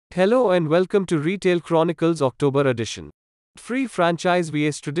Hello and welcome to Retail Chronicles October edition. Free franchise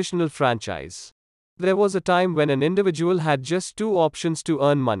vs traditional franchise. There was a time when an individual had just two options to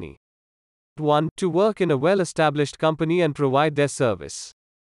earn money. 1. To work in a well-established company and provide their service.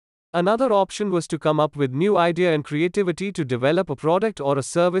 Another option was to come up with new idea and creativity to develop a product or a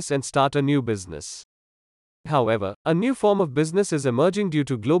service and start a new business. However, a new form of business is emerging due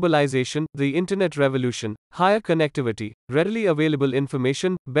to globalization, the internet revolution, higher connectivity, readily available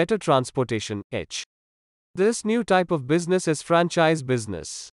information, better transportation, etc. This new type of business is franchise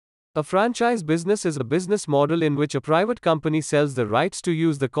business. A franchise business is a business model in which a private company sells the rights to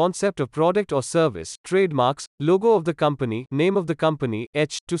use the concept of product or service, trademarks, logo of the company, name of the company,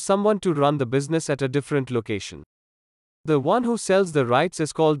 etc. to someone to run the business at a different location. The one who sells the rights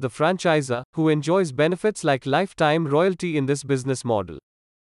is called the franchisor, who enjoys benefits like lifetime royalty in this business model.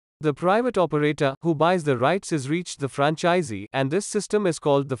 The private operator, who buys the rights, is reached the franchisee, and this system is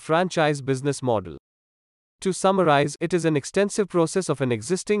called the franchise business model. To summarize, it is an extensive process of an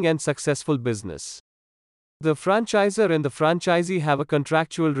existing and successful business. The franchisor and the franchisee have a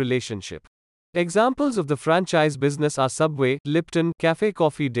contractual relationship. Examples of the franchise business are Subway, Lipton, Cafe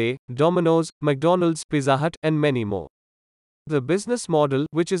Coffee Day, Domino's, McDonald's, Pizza Hut, and many more. The business model,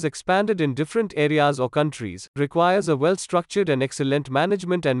 which is expanded in different areas or countries, requires a well-structured and excellent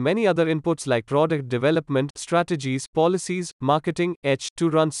management and many other inputs like product development, strategies, policies, marketing, etc. to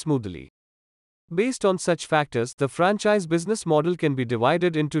run smoothly. Based on such factors, the franchise business model can be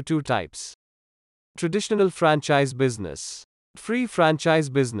divided into two types. Traditional franchise business. Free franchise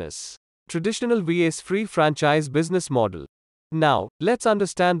business. Traditional vs free franchise business model. Now, let's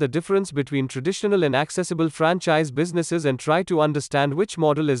understand the difference between traditional and accessible franchise businesses and try to understand which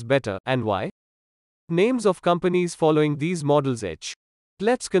model is better, and why. Names of companies following these models.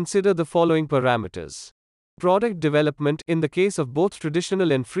 Let's consider the following parameters. Product development. In the case of both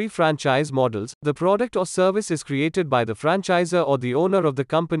traditional and free franchise models, the product or service is created by the franchisor or the owner of the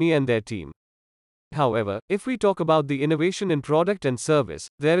company and their team. However, if we talk about the innovation in product and service,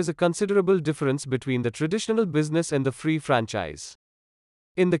 there is a considerable difference between the traditional business and the free franchise.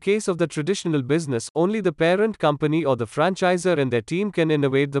 In the case of the traditional business, only the parent company or the franchisor and their team can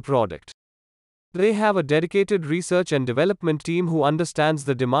innovate the product. They have a dedicated research and development team who understands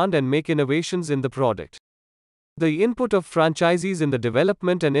the demand and make innovations in the product. The input of franchisees in the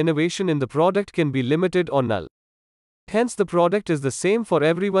development and innovation in the product can be limited or null. Hence, the product is the same for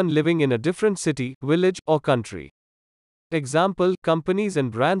everyone living in a different city, village, or country. Example, companies and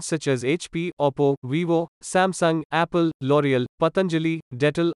brands such as HP, Oppo, Vivo, Samsung, Apple, L'Oreal, Patanjali,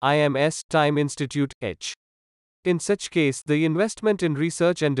 Dettol, IMS, Time Institute, etc. In such case, the investment in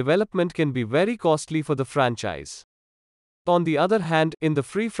research and development can be very costly for the franchise. On the other hand, in the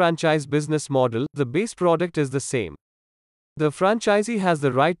free franchise business model, the base product is the same. The franchisee has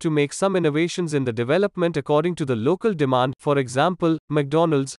the right to make some innovations in the development according to the local demand, for example,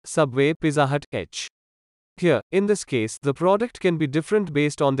 McDonald's, Subway, Pizza Hut, etc. Here, in this case, the product can be different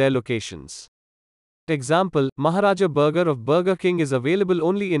based on their locations. Example, Maharaja Burger of Burger King is available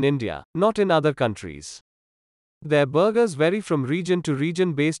only in India, not in other countries. Their burgers vary from region to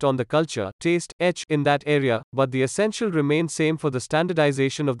region based on the culture, taste, etc. in that area, but the essential remains same for the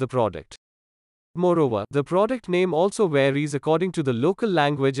standardization of the product. Moreover, the product name also varies according to the local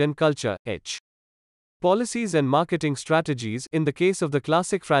language and culture, etc. Policies and marketing strategies. In the case of the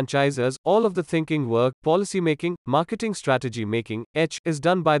classic franchisors, all of the thinking work, policy making, marketing strategy making, etc. is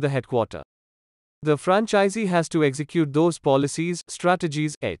done by the headquarter. The franchisee has to execute those policies,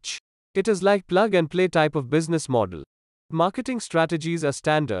 strategies, etc. It is like plug and play type of business model. Marketing strategies are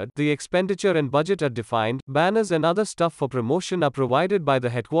standard, the expenditure and budget are defined, banners and other stuff for promotion are provided by the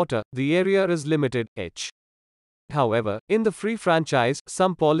headquarter, the area is limited, etc. However, in the free franchise,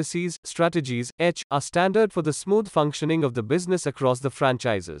 some policies, strategies, etc. are standard for the smooth functioning of the business across the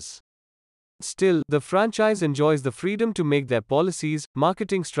franchises. Still, the franchise enjoys the freedom to make their policies,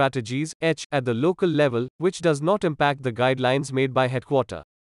 marketing strategies, etc. at the local level, which does not impact the guidelines made by headquarter.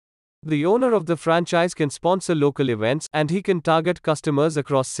 The owner of the franchise can sponsor local events, and he can target customers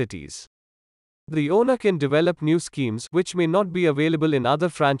across cities. The owner can develop new schemes, which may not be available in other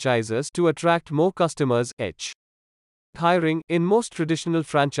franchises, to attract more customers, etc. Hiring. In most traditional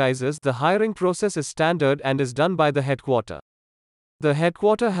franchises, the hiring process is standard and is done by the headquarter. The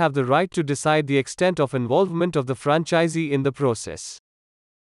headquarter have the right to decide the extent of involvement of the franchisee in the process.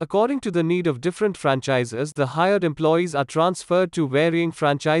 According to the need of different franchises, the hired employees are transferred to varying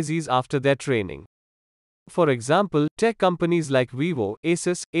franchisees after their training. For example, tech companies like Vivo,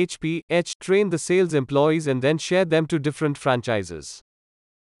 Asus, HP, etc. train the sales employees and then share them to different franchises.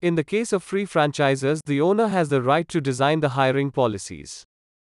 In the case of free franchises, the owner has the right to design the hiring policies.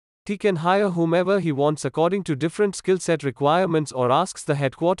 he can hire whomever he wants according to different skill set requirements or asks the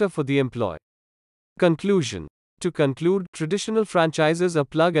headquarter for the employee. Conclusion. To conclude, traditional franchises are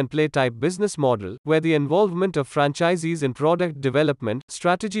plug-and-play type business model, where the involvement of franchisees in product development,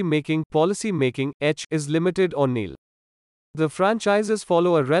 strategy making, policy making, is limited or nil. The franchises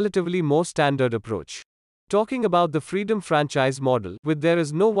follow a relatively more standard approach. Talking about the freedom franchise model, with there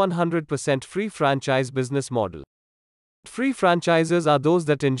is no 100% free franchise business model. Free franchises are those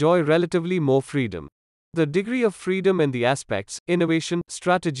that enjoy relatively more freedom. The degree of freedom in the aspects, innovation,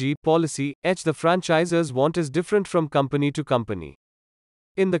 strategy, policy, the franchisors want is different from company to company.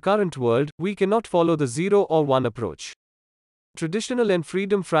 In the current world, we cannot follow the 0 or 1 approach. Traditional and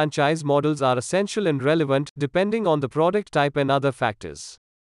freedom franchise models are essential and relevant, depending on the product type and other factors.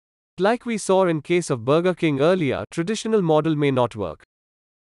 Like we saw in case of Burger King earlier, traditional model may not work.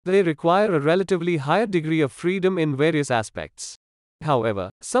 They require a relatively higher degree of freedom in various aspects.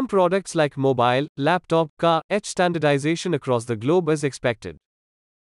 However, some products like mobile, laptop, car, standardization across the globe is expected.